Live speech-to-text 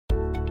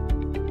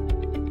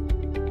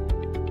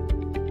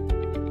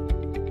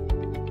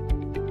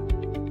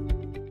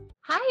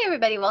Hi,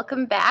 everybody.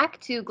 Welcome back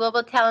to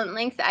Global Talent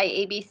Links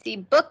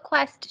IABC Book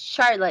Quest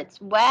Charlotte's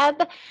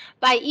Web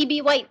by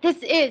E.B. White. This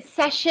is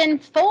session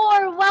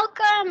 4.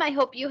 Welcome. I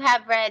hope you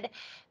have read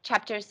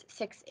chapters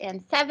 6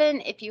 and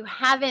 7. If you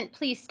haven't,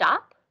 please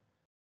stop,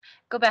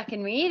 go back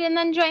and read, and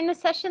then join the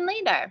session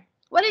later.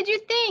 What did you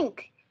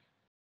think?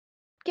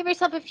 Give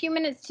yourself a few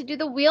minutes to do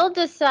the wheel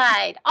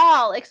decide.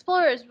 All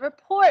explorers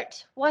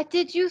report. What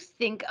did you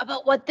think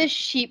about what the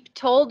sheep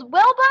told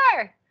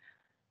Wilbur?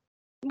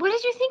 What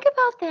did you think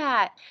about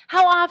that?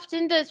 How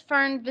often does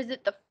Fern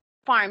visit the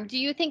farm? Do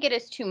you think it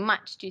is too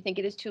much? Do you think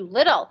it is too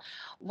little?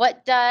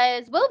 What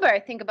does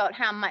Wilbur think about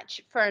how much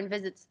Fern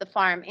visits the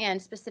farm,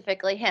 and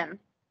specifically him?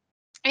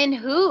 And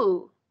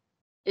who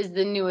is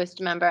the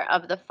newest member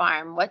of the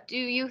farm? What do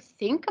you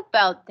think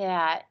about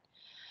that?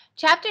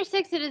 Chapter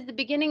 6, it is the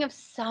beginning of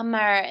summer,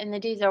 and the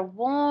days are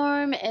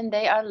warm and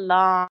they are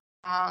long.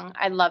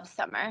 I love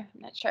summer.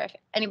 I'm not sure if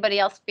anybody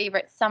else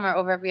favorites summer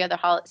over every other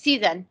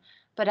season,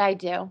 but I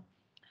do.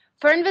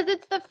 Fern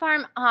visits the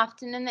farm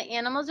often, and the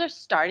animals are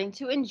starting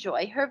to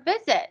enjoy her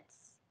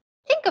visits.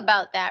 Think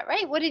about that,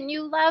 right? Wouldn't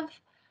you love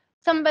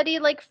somebody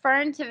like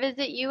Fern to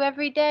visit you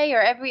every day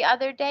or every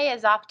other day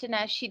as often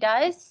as she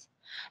does?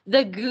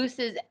 The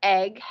goose's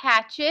egg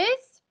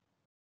hatches.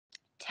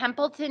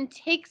 Templeton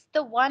takes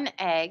the one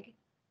egg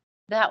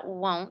that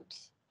won't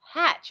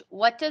hatch.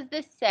 What does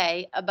this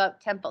say about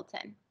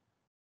Templeton?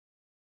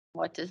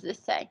 What does this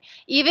say?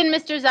 Even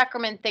Mr.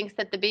 Zuckerman thinks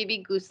that the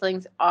baby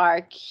gooselings are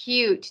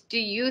cute. Do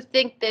you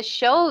think this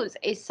shows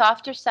a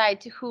softer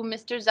side to who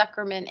Mr.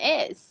 Zuckerman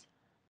is?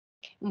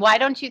 Why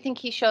don't you think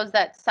he shows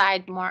that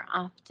side more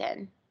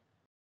often?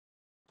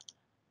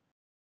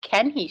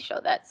 Can he show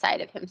that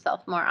side of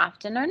himself more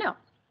often or no?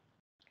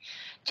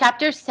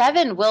 Chapter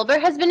 7, Wilbur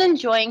has been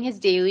enjoying his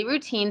daily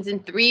routines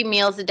and 3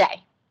 meals a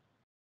day.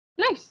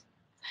 Nice.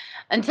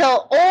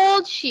 Until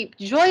Old Sheep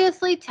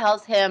joyously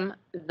tells him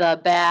the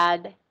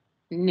bad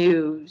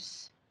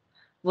news.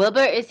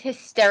 Wilbur is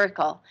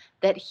hysterical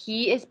that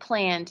he is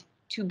planned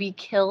to be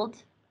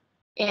killed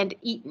and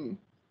eaten.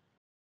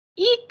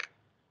 Eek!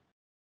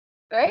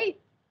 Right?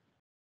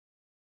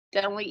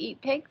 Don't we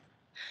eat pigs?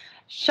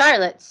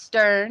 Charlotte,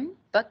 stern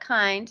but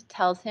kind,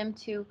 tells him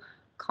to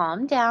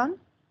calm down.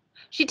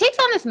 She takes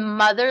on this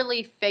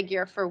motherly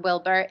figure for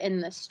Wilbur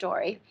in this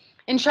story,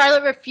 and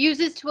Charlotte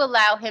refuses to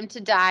allow him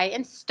to die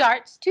and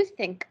starts to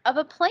think of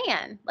a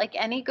plan, like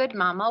any good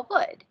mama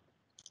would.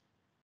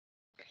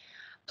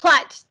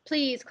 Plot,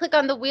 please click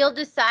on the wheel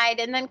decide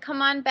and then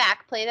come on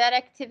back. Play that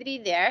activity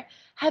there.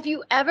 Have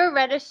you ever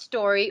read a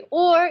story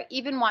or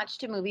even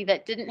watched a movie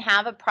that didn't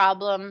have a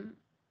problem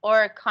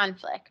or a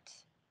conflict?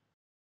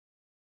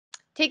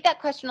 Take that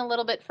question a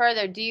little bit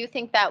further. Do you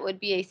think that would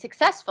be a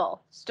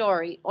successful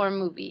story or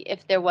movie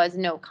if there was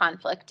no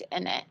conflict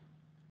in it?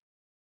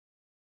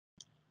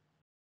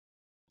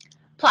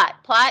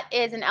 Plot. Plot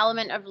is an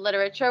element of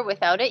literature.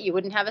 Without it, you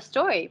wouldn't have a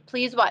story.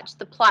 Please watch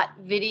the plot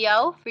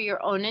video for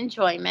your own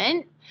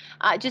enjoyment,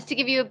 just to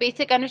give you a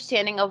basic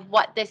understanding of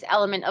what this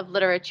element of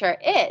literature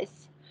is.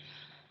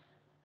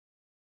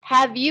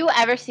 Have you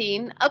ever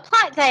seen a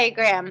plot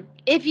diagram?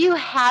 If you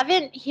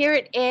haven't, here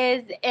it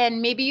is,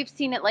 and maybe you've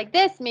seen it like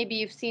this. Maybe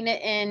you've seen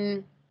it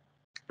in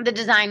the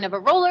design of a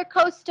roller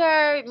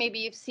coaster. Maybe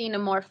you've seen a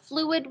more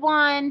fluid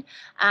one.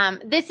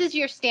 This is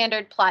your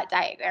standard plot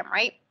diagram,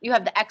 right? You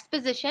have the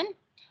exposition.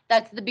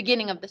 That's the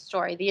beginning of the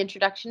story, the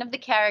introduction of the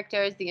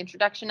characters, the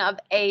introduction of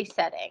a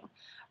setting.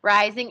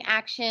 Rising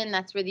action,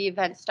 that's where the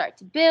events start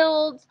to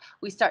build.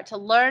 We start to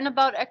learn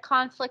about a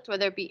conflict,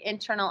 whether it be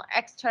internal,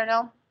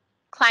 external.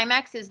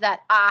 Climax is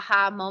that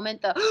aha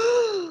moment, the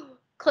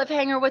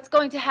cliffhanger, what's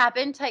going to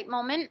happen type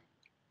moment.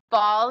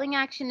 Falling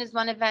action is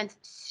when events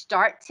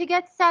start to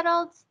get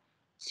settled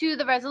to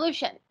the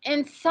resolution.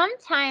 And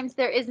sometimes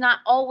there is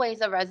not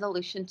always a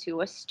resolution to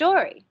a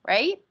story,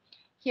 right?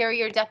 Here are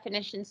your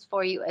definitions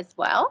for you as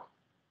well.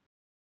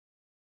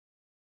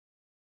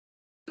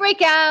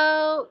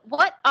 Breakout.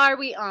 What are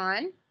we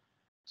on?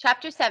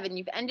 Chapter 7.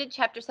 You've ended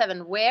chapter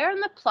 7. Where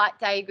in the plot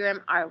diagram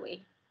are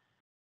we?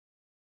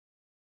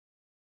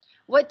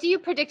 What do you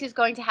predict is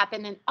going to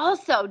happen? And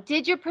also,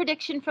 did your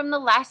prediction from the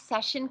last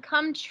session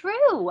come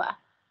true?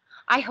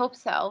 I hope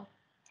so.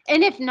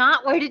 And if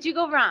not, where did you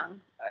go wrong?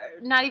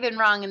 Not even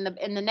wrong in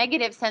the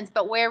negative sense,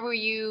 but where were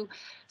you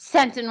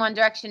sent in one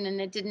direction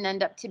and it didn't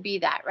end up to be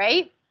that,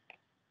 right?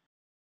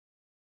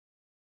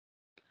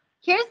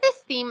 Here's this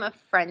theme of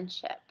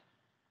friendship.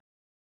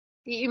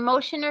 The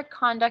emotion or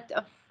conduct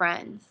of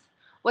friends.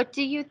 What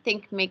do you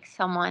think makes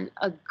someone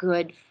a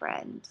good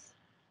friend?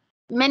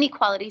 Many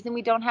qualities, and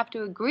we don't have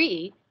to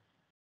agree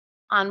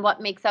on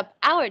what makes up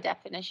our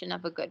definition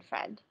of a good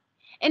friend.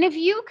 And if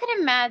you could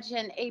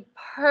imagine a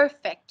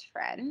perfect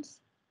friend,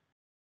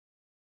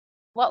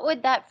 what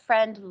would that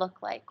friend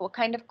look like? What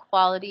kind of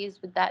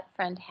qualities would that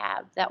friend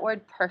have? That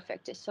word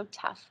perfect is so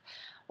tough.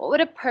 What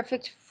would a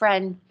perfect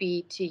friend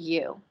be to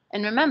you?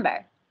 And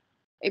remember,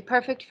 a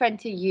perfect friend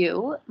to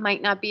you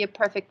might not be a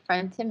perfect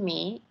friend to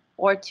me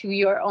or to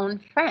your own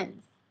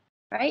friends,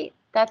 right?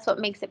 That's what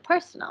makes it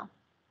personal.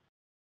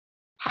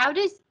 How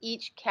does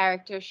each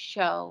character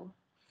show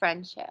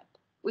friendship.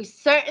 We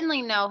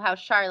certainly know how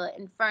Charlotte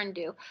and Fern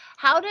do.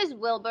 How does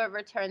Wilbur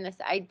return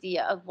this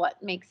idea of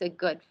what makes a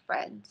good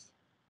friend?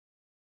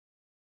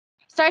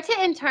 Start to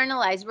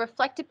internalize,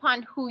 reflect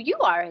upon who you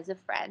are as a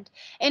friend.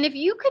 And if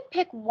you could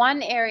pick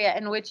one area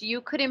in which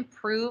you could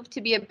improve to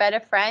be a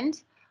better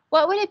friend,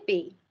 what would it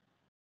be?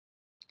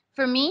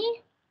 For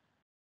me,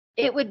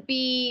 it would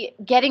be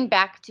getting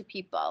back to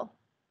people,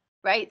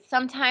 right?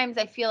 Sometimes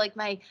I feel like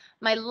my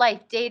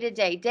life day to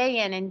day, day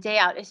in and day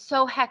out is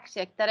so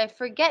hectic that I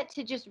forget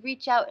to just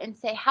reach out and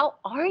say, "How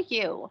are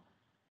you?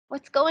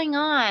 What's going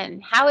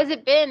on? How has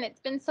it been? It's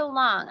been so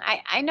long."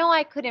 I know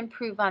I could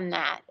improve on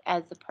that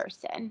as a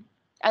person,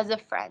 as a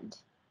friend.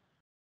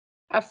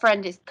 A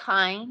friend is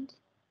kind,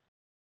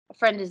 a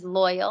friend is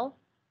loyal,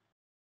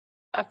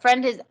 a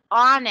friend is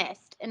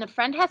honest, and a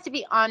friend has to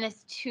be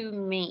honest to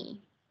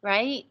me,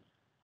 right?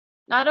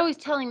 Not always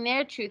telling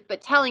their truth,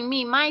 but telling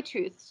me my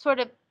truth, sort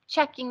of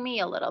checking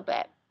me a little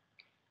bit.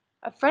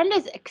 A friend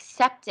is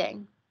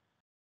accepting.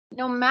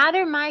 No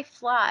matter my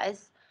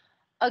flaws,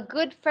 a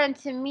good friend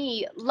to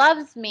me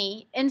loves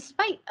me in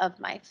spite of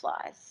my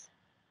flaws.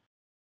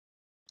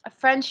 A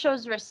friend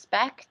shows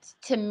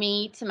respect to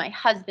me, to my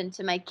husband,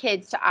 to my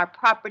kids, to our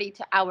property,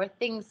 to our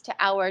things, to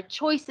our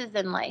choices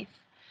in life.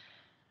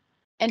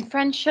 And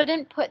friends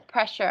shouldn't put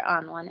pressure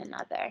on one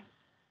another.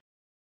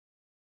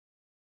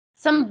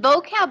 Some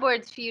vocab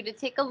words for you to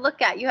take a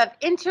look at. You have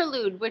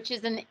interlude, which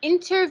is an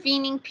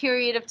intervening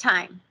period of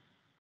time.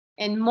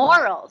 And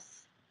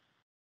morals,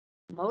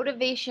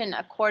 motivation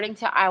according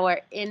to our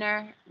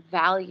inner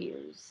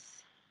values.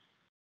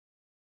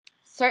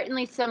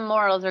 Certainly some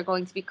morals are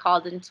going to be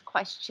called into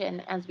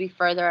question as we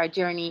further our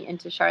journey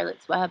into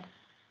Charlotte's Web.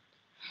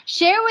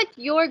 Share with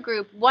your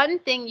group one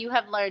thing you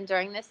have learned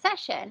during this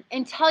session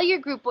and tell your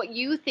group what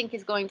you think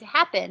is going to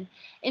happen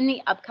in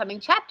the upcoming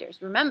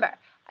chapters. Remember,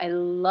 I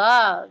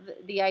love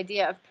the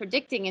idea of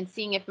predicting and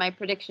seeing if my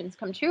predictions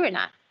come true or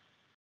not.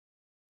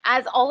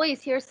 As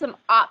always, here's some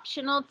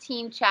optional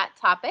team chat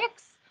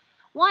topics.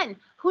 1,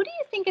 who do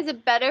you think is a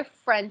better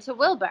friend to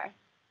Wilbur,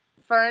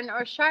 Fern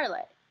or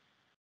Charlotte?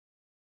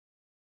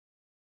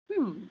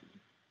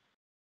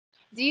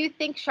 Do you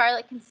think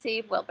Charlotte can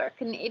save Wilbur?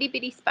 Can an itty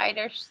bitty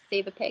spider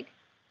save a pig?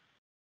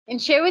 And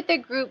share with the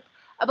group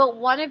about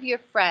one of your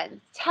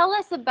friends. Tell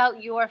us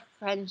about your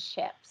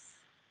friendships,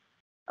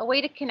 a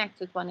way to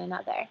connect with one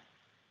another.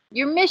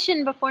 Your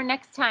mission before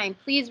next time,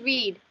 please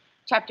read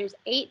chapters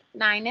 8,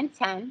 9, and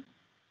 10.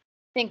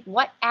 Think,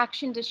 what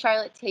action does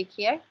Charlotte take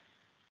here?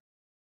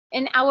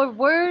 And our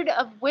word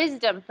of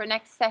wisdom for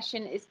next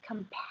session is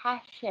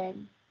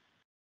compassion.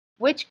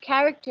 Which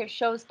character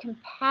shows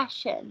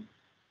compassion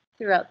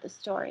throughout the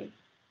story?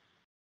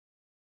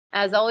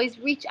 As always,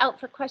 reach out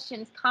for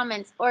questions,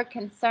 comments, or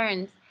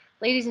concerns.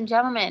 Ladies and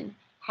gentlemen,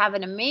 have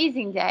an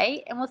amazing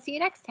day, and we'll see you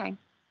next time.